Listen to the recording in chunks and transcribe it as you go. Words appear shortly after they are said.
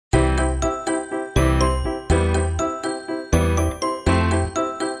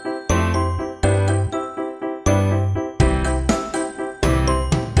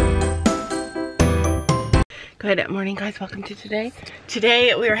Good morning, guys. Welcome to today.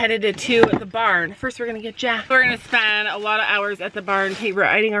 Today we are headed to the barn. First we're gonna get Jack. We're gonna spend a lot of hours at the barn,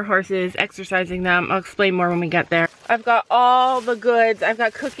 riding our horses, exercising them. I'll explain more when we get there. I've got all the goods. I've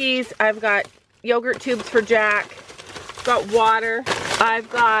got cookies. I've got yogurt tubes for Jack. I've got water. I've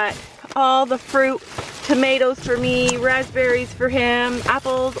got all the fruit. Tomatoes for me, raspberries for him,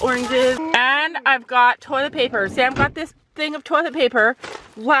 apples, oranges, and I've got toilet paper. Sam got this thing of toilet paper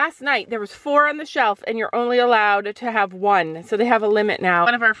last night. There was 4 on the shelf and you're only allowed to have 1, so they have a limit now.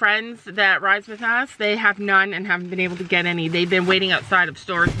 One of our friends that rides with us, they have none and haven't been able to get any. They've been waiting outside of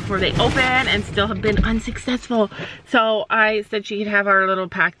stores before they open and still have been unsuccessful. So I said she could have our little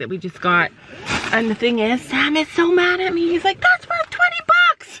pack that we just got. And the thing is, Sam is so mad at me. He's like, that's worth 20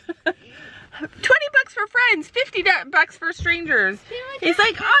 bucks. 20 bucks for friends, 50 bucks for strangers. He's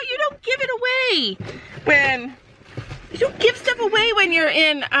like, oh, you don't give it away when you don't give stuff away when you're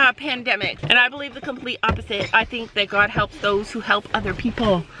in a pandemic. And I believe the complete opposite. I think that God helps those who help other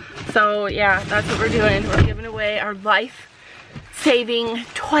people. So yeah, that's what we're doing. We're giving away our life-saving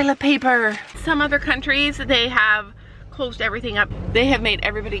toilet paper. Some other countries, they have closed everything up. They have made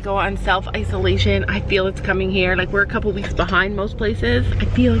everybody go on self-isolation. I feel it's coming here. Like, we're a couple weeks behind most places. I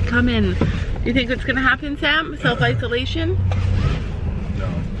feel it coming. Do you think it's gonna happen, Sam? Self-isolation?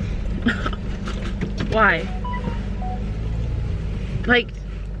 No. Why? Like,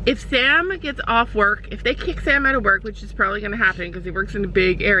 if Sam gets off work, if they kick Sam out of work, which is probably gonna happen because he works in a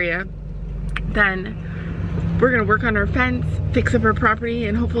big area, then we're gonna work on our fence, fix up our property,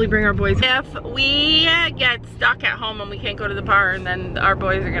 and hopefully bring our boys. If we get stuck at home and we can't go to the barn, then our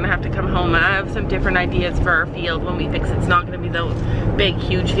boys are gonna have to come home. I have some different ideas for our field when we fix it. It's not gonna be the big,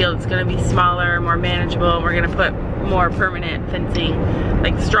 huge field. It's gonna be smaller, more manageable. We're gonna put more permanent fencing,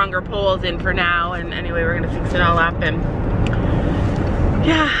 like stronger poles in for now. And anyway, we're gonna fix it all up. And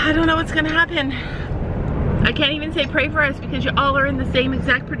yeah, I don't know what's gonna happen. I can't even say pray for us because you all are in the same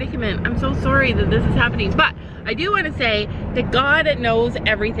exact predicament. I'm so sorry that this is happening. But I do want to say that God knows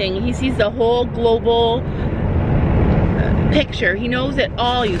everything. He sees the whole global picture. He knows it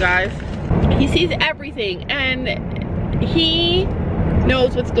all, you guys. He sees everything, and he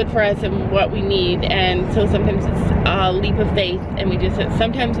knows what's good for us and what we need. And so sometimes it's a leap of faith, and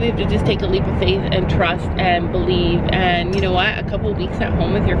sometimes we have to just take a leap of faith and trust and believe. And you know what, a couple of weeks at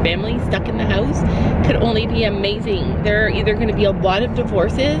home with your family stuck in the house could only be amazing. There are either going to be a lot of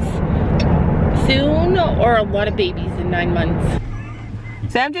divorces soon or a lot of babies in 9 months.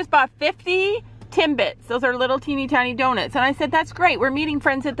 Sam just bought 50 Timbits. Those are little teeny tiny donuts, and I said, that's great, we're meeting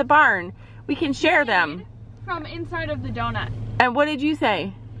friends at the barn, we can share them. From inside of the donut. And what did you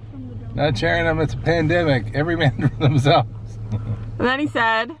say? Not sharing them, it's a pandemic. Every man for themselves. And then he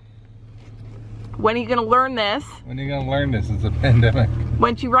said, when are you gonna learn this? When are you gonna learn this? It's a pandemic.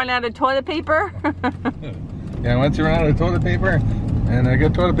 Once you run out of toilet paper? Yeah, once you run out of toilet paper, and I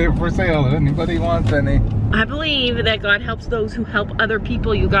got toilet paper for sale if anybody wants any. I believe that God helps those who help other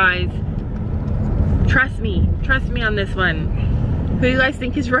people, you guys. Trust me on this one. Who do you guys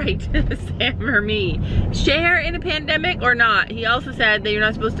think is right, Sam or me? Share in a pandemic or not? He also said that you're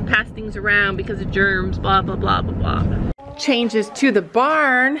not supposed to pass things around because of germs, blah, blah, blah, blah, blah. Changes to the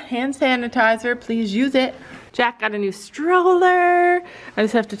barn. Hand sanitizer, please use it. Jack got a new stroller. I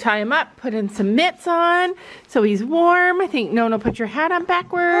just have to tie him up, put in some mitts on so he's warm. I think Nona, put your hat on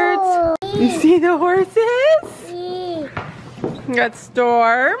backwards. Oh. You see the horses? We got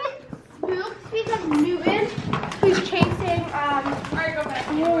Storm. Because Newton, who's chasing,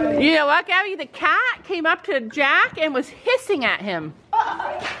 you know what, Gabby? The cat came up to Jack and was hissing at him.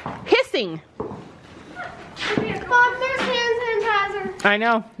 Hissing. Mom, there's hand sanitizer. I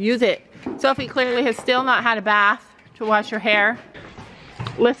know, use it. Sophie clearly has still not had a bath to wash her hair.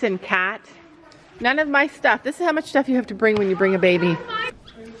 Listen, cat, none of my stuff. This is how much stuff you have to bring when you bring a baby.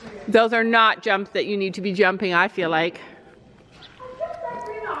 Those are not jumps that you need to be jumping, I feel like.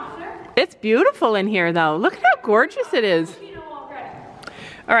 It's beautiful in here though. Look at how gorgeous it is.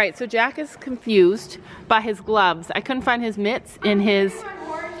 All right, so Jack is confused by his gloves. I couldn't find his mitts in his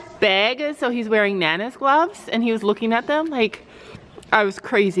bag, so he's wearing Nana's gloves, and he was looking at them like I was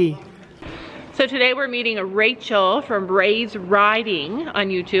crazy. So today we're meeting Rachel from Ray's Riding on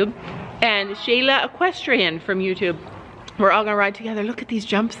YouTube and Shayla Equestrian from YouTube. We're all gonna ride together. Look at these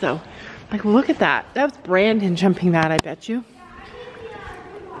jumps though. Like, look at that. That was Brandon jumping that, I bet you.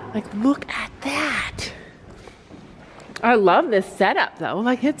 Like, look at that. I love this setup though.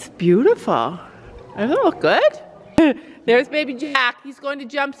 Like, it's beautiful. Doesn't it look good? There's baby Jack. He's going to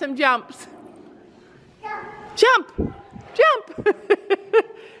jump some jumps. Jump! Jump!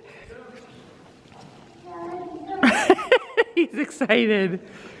 He's excited.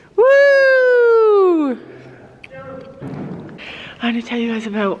 Woo! I'm gonna tell you guys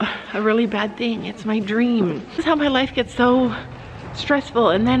about a really bad thing. It's my dream. This is how my life gets so stressful,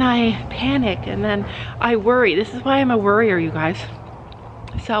 and then I panic, and then I worry. This is why I'm a worrier, you guys.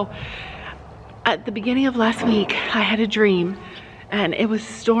 So at the beginning of last week, I had a dream, and it was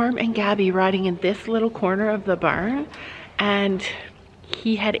Storm and Gabby riding in this little corner of the barn, and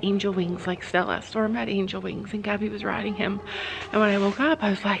he had angel wings like Stella. Storm had angel wings and Gabby was riding him. And when I woke up, I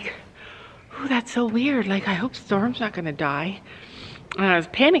was like, ooh, that's so weird. Like, I hope Storm's not gonna die. And I was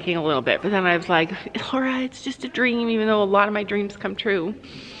panicking a little bit, but then I was like, Laura, it's just a dream, even though a lot of my dreams come true.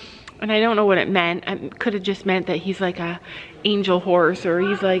 And I don't know what it meant. It could have just meant that he's like a angel horse, or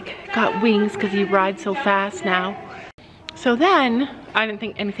he's like got wings because he rides so fast now. So then I didn't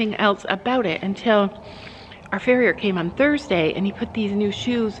think anything else about it until our farrier came on Thursday, and he put these new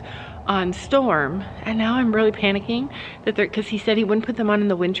shoes on Storm, and now I'm really panicking that they're, because he said he wouldn't put them on in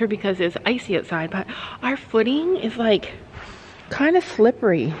the winter because it's icy outside, but our footing is like kind of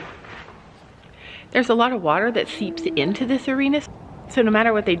slippery. There's a lot of water that seeps into this arena, so no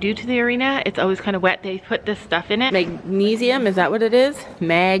matter what they do to the arena, it's always kind of wet. They put this stuff in it. Magnesium, is that what it is?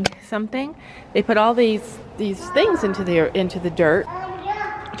 Mag something. They put all these things into the dirt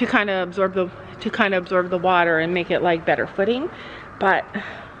to kind of absorb the water and make it like better footing. But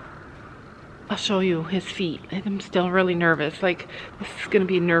I'll show you his feet. I'm still really nervous. Like, this is gonna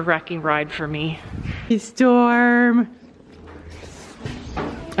be a nerve-wracking ride for me. Storm.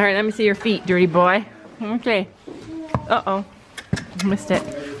 All right, let me see your feet, dirty boy. Okay. Uh-oh, missed it.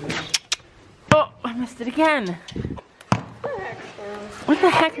 Oh, I missed it again. What the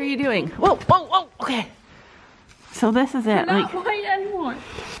heck are you doing? Whoa, whoa, whoa, okay. So this is it. Like, white anymore.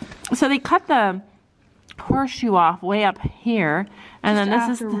 So they cut the horseshoe off way up here, and then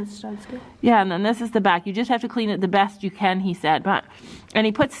this is yeah, and then this is the back. You just have to clean it the best you can, he said. And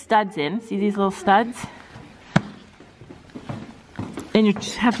he put studs in. See these little studs? And you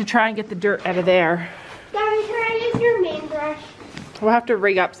just have to try and get the dirt out of there. Daddy, can I use your main brush? We'll have to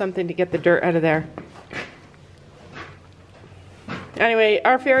rig up something to get the dirt out of there. Anyway,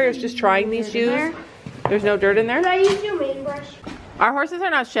 our farrier's just trying these shoes. There's no dirt in there. Can I use your main brush? Our horses are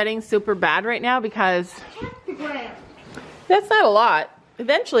not shedding super bad right now because Check the ground. that's not a lot.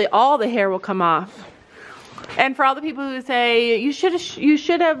 Eventually all the hair will come off. And for all the people who say you should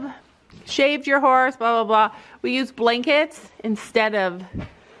have shaved your horse, blah blah blah, we use blankets instead of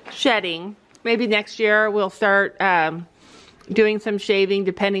shedding. Maybe next year we'll start doing some shaving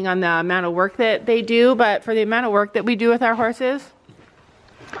depending on the amount of work that they do, but for the amount of work that we do with our horses,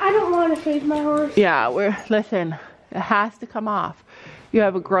 I don't want to shave my horse. yeah, listen, it has to come off. You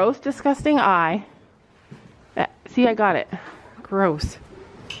have a gross, disgusting eye. See, I got it. Gross.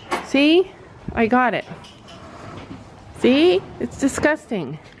 See? I got it. See? It's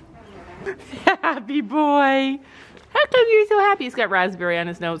disgusting. Happy boy. How come you're so happy? He's got raspberry on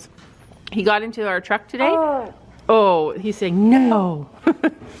his nose. He got into our truck today. Oh, he's saying no.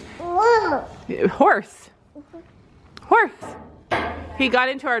 Horse. Horse. He got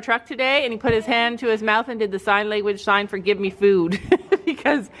into our truck today and he put his hand to his mouth and did the sign language sign for give me food.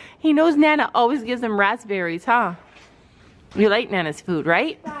 Because he knows Nana always gives him raspberries, huh? You like Nana's food,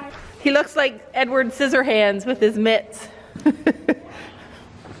 right? He looks like Edward Scissorhands with his mitts. Come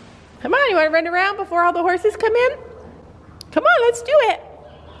on, you want to run around before all the horses come in? Come on, let's do it.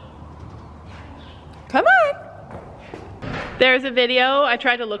 Come on. There's a video, I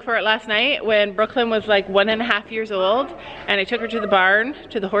tried to look for it last night when Brooklyn was like 1.5 years old, and I took her to the barn,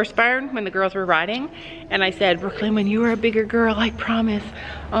 to the horse barn when the girls were riding, and I said, Brooklyn, when you are a bigger girl, I promise,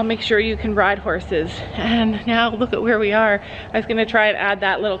 I'll make sure you can ride horses. And now look at where we are. I was gonna try and add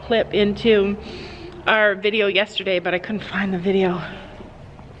that little clip into our video yesterday, but I couldn't find the video.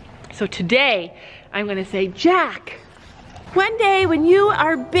 So today, I'm gonna say, Jack, one day when you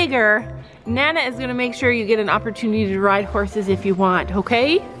are bigger, Nana is gonna make sure you get an opportunity to ride horses if you want,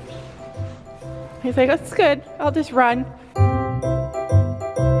 okay? He's like, that's good, I'll just run.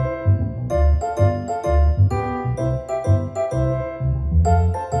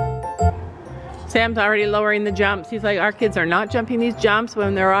 Sam's already lowering the jumps. He's like, our kids are not jumping these jumps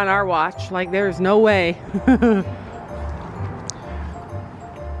when they're on our watch. Like, there's no way.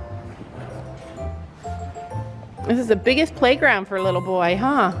 This is the biggest playground for a little boy,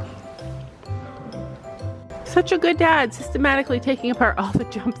 huh? Such a good dad, systematically taking apart all the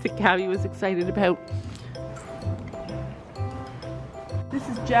jumps that Gabby was excited about. This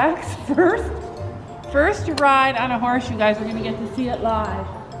is Jack's first ride on a horse. You guys are gonna get to see it live.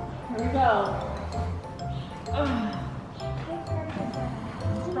 Here we go.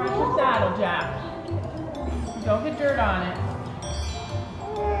 Scratch your saddle, Jack. Don't get dirt on it.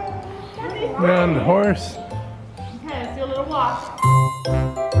 And the horse. Okay, let's do a little little walk.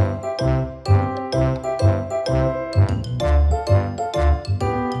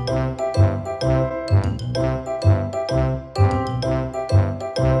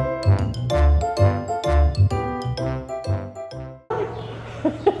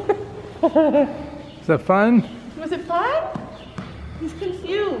 Is that fun? Was it fun? He's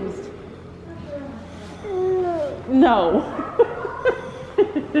confused. No.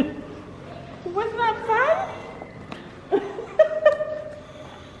 Wasn't that fun?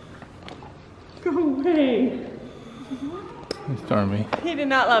 Go away. Stormy. He did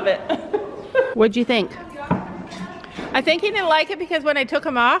not love it. What'd you think? I think he didn't like it because when I took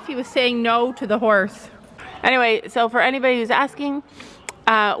him off, he was saying no to the horse. Anyway, so for anybody who's asking,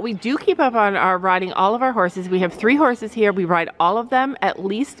 we do keep up on our riding all of our horses. We have 3 horses here. We ride all of them at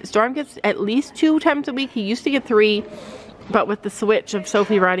least. Storm gets at least 2 times a week. He used to get 3, but with the switch of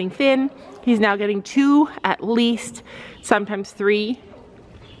Sophie riding Finn, he's now getting 2 at least, sometimes 3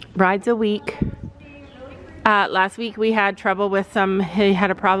 rides a week. Last week we had trouble with he had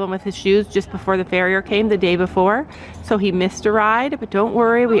a problem with his shoes just before the farrier came the day before, so he missed a ride, but don't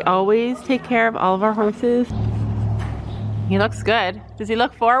worry, we always take care of all of our horses. He looks good. Does he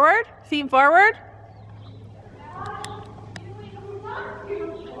look forward? See him forward?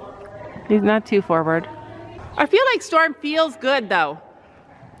 He's not too forward. I feel like Storm feels good though.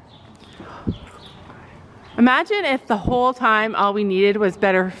 Imagine if the whole time all we needed was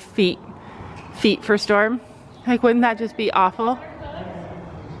better feet for Storm. Like, wouldn't that just be awful?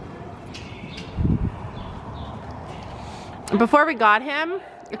 Before we got him,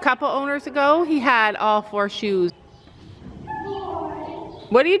 a couple owners ago, he had all 4 shoes.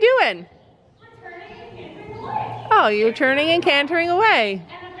 What are you doing? Oh, you're turning and cantering away.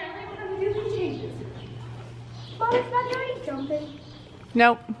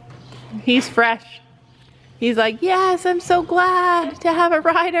 Nope. He's fresh. He's like, yes, I'm so glad to have a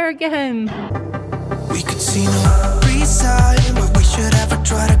rider again. We could see no reason, but we should ever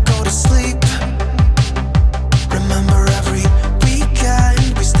try to go to sleep. Remember every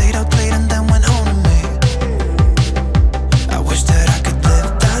weekend we stayed out late and then went home to me. I wish that I could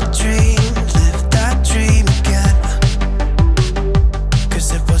live that dream again.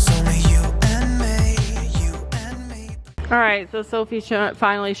 'Cause it was only you and me. All right, so Sophie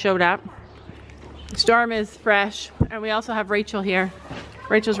finally showed up. Storm is fresh, and we also have Rachel here.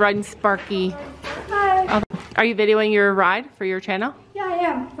 Rachel's riding Sparky. Hi. Are you videoing your ride for your channel? Yeah, I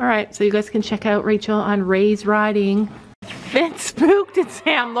am. All right, so you guys can check out Rachel on Ray's riding. Finn spooked and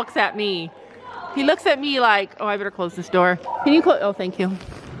Sam looks at me. He looks at me like, oh, I better close this door. Can you close? Oh, thank you.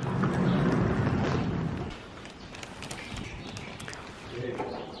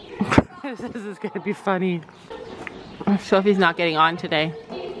 This is gonna be funny. Sophie's not getting on today.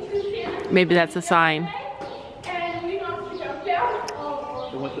 Maybe that's a sign.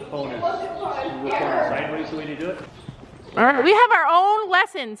 What the phone is. You were going sideways the way to do it? All right, we have our own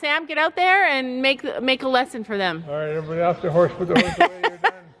lesson. Sam, get out there and make a lesson for them. All right, everybody off the horse, put the horse away, you're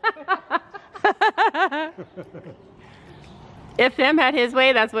done. If Sam had his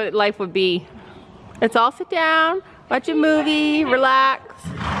way, that's what life would be. Let's all sit down, watch a movie, relax.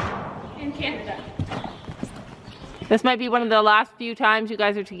 In Canada. This might be one of the last few times you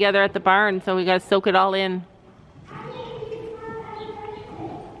guys are together at the barn, so we gotta soak it all in.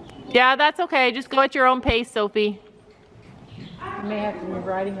 Yeah, that's okay. Just go at your own pace, Sophie. You may have to be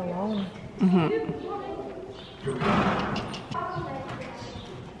riding alone.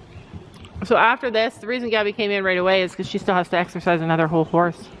 So after this, the reason Gabby came in right away is because she still has to exercise another whole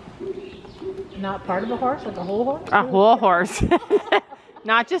horse. Not part of a horse, like a whole horse? A whole horse.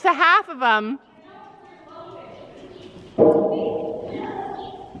 Not just a half of them.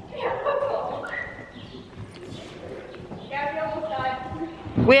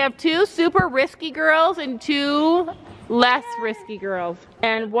 We have 2 super risky girls and 2 less risky girls.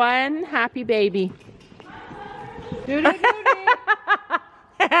 And 1 happy baby. Duty, duty.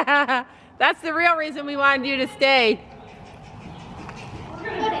 That's the real reason we wanted you to stay.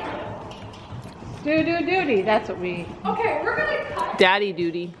 Duty. That's what we... Okay, we're gonna cut. Daddy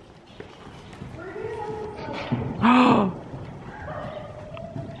duty. Oh.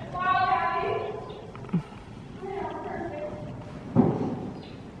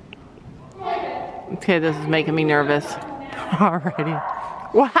 Okay, this is making me nervous already.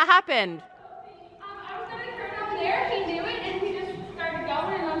 What happened? I was gonna turn over there, he knew it, and he just started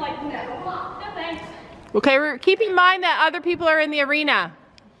going, and I'm like, no thanks. Okay, we're keeping in mind that other people are in the arena.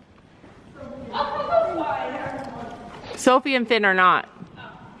 Sophie and Finn are not.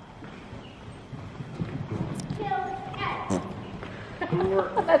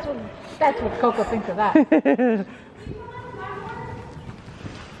 That's what Coco thinks of that.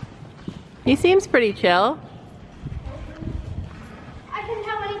 He seems pretty chill. I can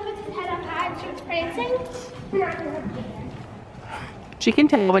tell when he puts his head up high and starts prancing. She can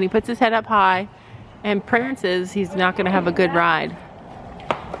tell when he puts his head up high and prances, he's not going to have a good ride.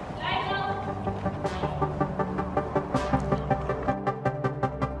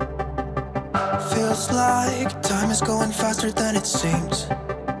 Feels like time is going faster than it seems.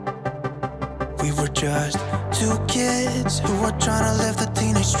 We were just two kids who were trying to live the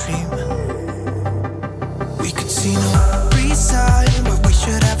teenage dream. We could see no reason why we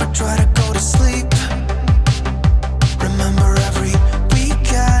should ever try to go to sleep. Remember every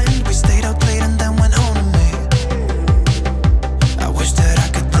weekend we stayed up late and then went home to me. I wish that I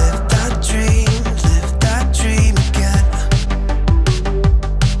could live that dream again.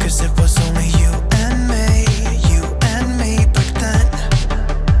 'Cause it was only you and me back then.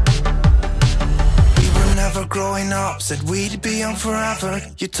 We were never growing up, said we'd be young forever.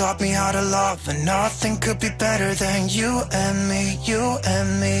 You taught me how to love, and nothing could be better than you and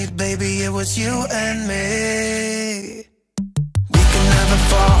me, baby, it was you and me. We could never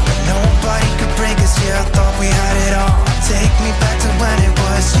fall, and nobody could break us, yeah, I thought we had it all. Take me back to when it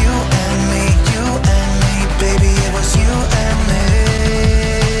was you and me, baby, it was you and me.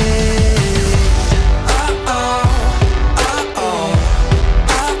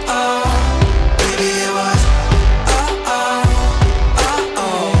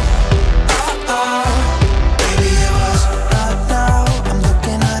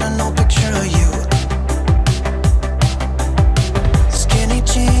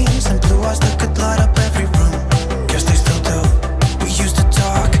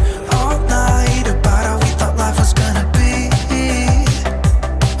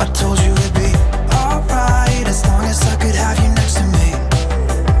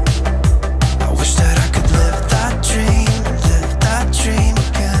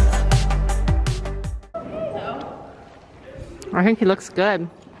 I think he looks good.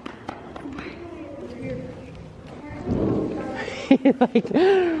 He's like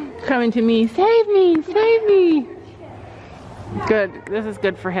coming to me, save me, save me. Good, this is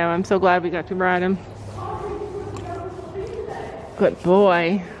good for him. I'm so glad we got to ride him. Good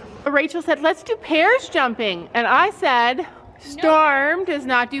boy. Rachel said, let's do pairs jumping. And I said, Storm does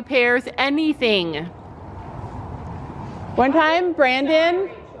not do pairs anything. One time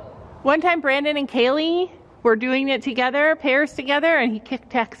Brandon and Kaylee were doing it together, pairs together, and he kicked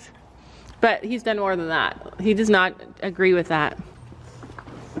Tex. But he's done more than that. He does not agree with that.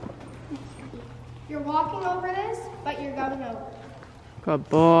 You're walking over this, but you're going over. Good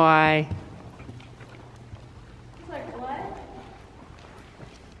boy. He's like, what?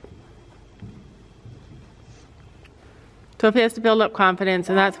 Sophie has to build up confidence,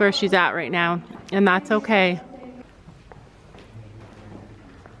 and that's where she's at right now. And that's okay.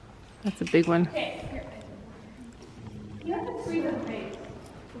 That's a big one. You have to freeze his face.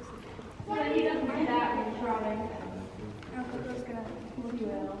 So that he doesn't do that when you're drawing. Uncle gonna move you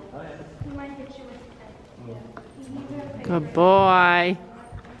out. He might hit you with the Good boy. Why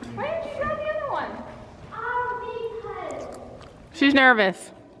didn't you draw the other one? Because She's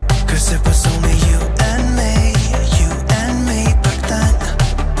nervous. 'Cause it was only you and me back then.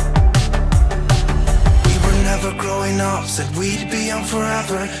 We were never growing up, said we'd be young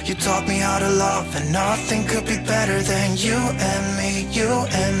forever. You taught me how to love, and nothing could be better than you and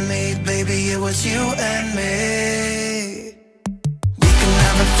me, baby, it was you and me. We could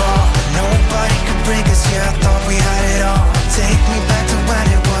never fall, and nobody could break us, yeah, I thought we had it all. Take me back to when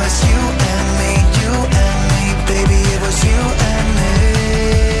it was you and me, baby, it was you and me.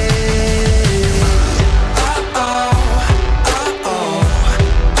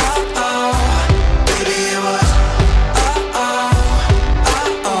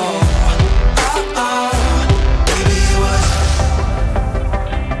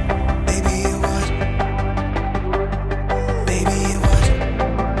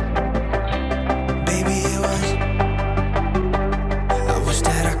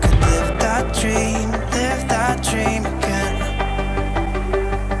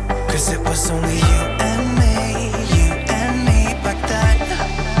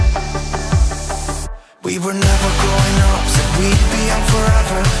 We were never growing up, said we'd be young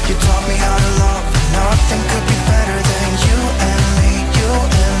forever. You taught me how to love, and nothing could be better than you and me,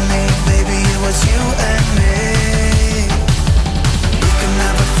 baby, it was you and me. We could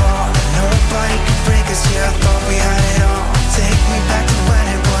never fall, and nobody could break us, yeah, I thought we had it all. Take me back to when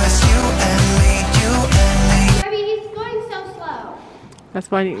it was you and me. Debbie, he's going so slow.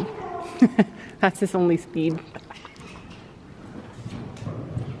 That's why that's his only speed.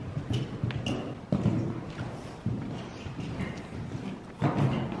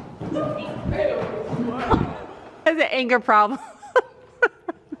 has an anger problem.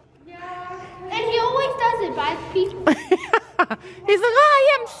 And he always does it by people. He's like,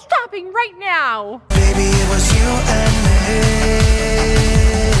 I am stopping right now. Baby, it was you and me.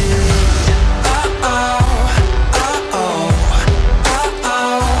 Uh-oh, uh-oh,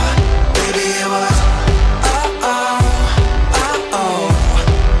 uh-oh. Baby, it was uh-oh, uh-oh,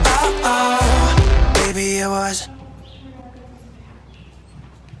 uh-oh. Baby, it was.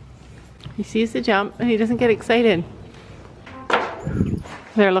 He sees the jump and he doesn't get excited.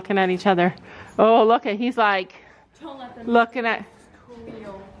 They're looking at each other. Oh, look at, he's like, looking at,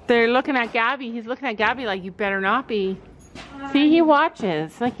 they're looking at Gabby. He's looking at Gabby like, you better not be. See, he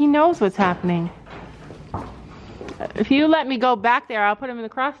watches. Like, he knows what's happening. If you let me go back there, I'll put him in the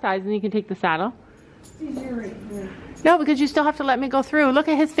cross ties and you can take the saddle. No, because you still have to let me go through. Look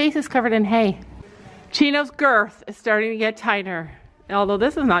at his face is covered in hay. Chino's girth is starting to get tighter. Although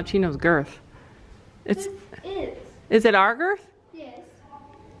this is not Chino's girth. It's, is it our girth? Yes.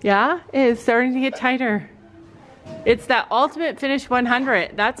 Yeah, it's starting to get tighter. It's that ultimate finish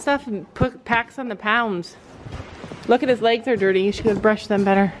 100. That stuff packs on the pounds. Look at his legs are dirty. You should go brush them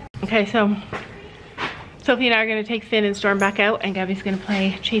better. Okay, so Sophie and I are going to take Finn and Storm back out, and Gabby's going to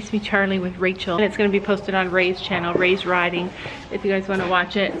play Chase Me Charlie with Rachel. And it's going to be posted on Ray's channel, Ray's Riding. If you guys want to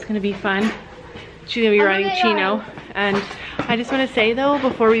watch it, it's going to be fun. She's going to be riding Chino. And I just want to say though,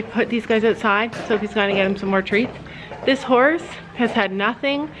 before we put these guys outside, Sophie's going to get him some more treats. This horse has had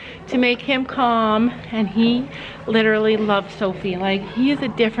nothing to make him calm, and he literally loves Sophie. Like, he is a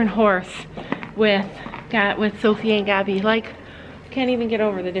different horse with Sophie and Gabby. Like, can't even get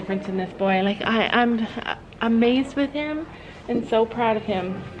over the difference in this boy. Like, I'm amazed with him and so proud of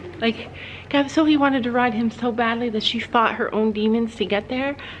him. Like, Sophie wanted to ride him so badly that she fought her own demons to get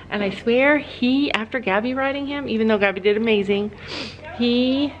there. And I swear, after Gabby riding him, even though Gabby did amazing,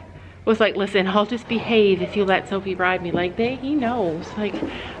 he was like, listen, I'll just behave if you let Sophie ride me. Like, he knows. Like,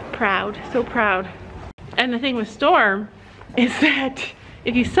 proud, so proud. And the thing with Storm is that,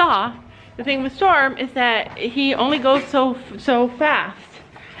 if you saw, the thing with Storm is that he only goes so fast.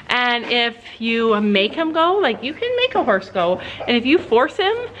 And if you make him go, like, you can make a horse go. And if you force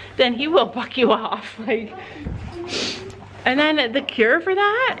him, then he will buck you off. Like, and then the cure for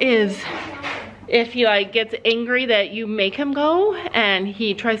that is, if he like gets angry that you make him go and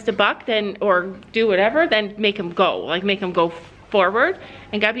he tries to buck, then, or do whatever, then make him go. Like, make him go forward.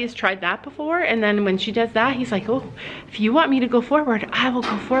 And Gabby has tried that before, and then when she does that, he's like, oh, if you want me to go forward, I will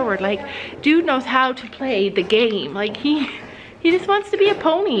go forward. Like, dude knows how to play the game. Like, he just wants to be a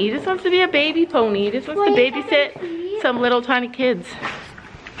pony. He just wants to be a baby pony. He just wants to babysit some little tiny kids.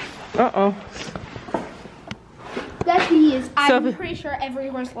 Uh-oh. That he is. I'm pretty sure every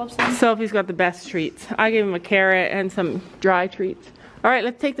horse loves him. Sophie's got the best treats. I gave him a carrot and some dry treats. All right,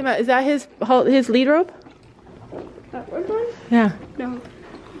 let's take them out. Is that his lead rope? That one? Yeah. No.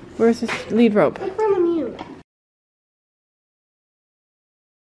 Where's his lead rope? Look from the mute.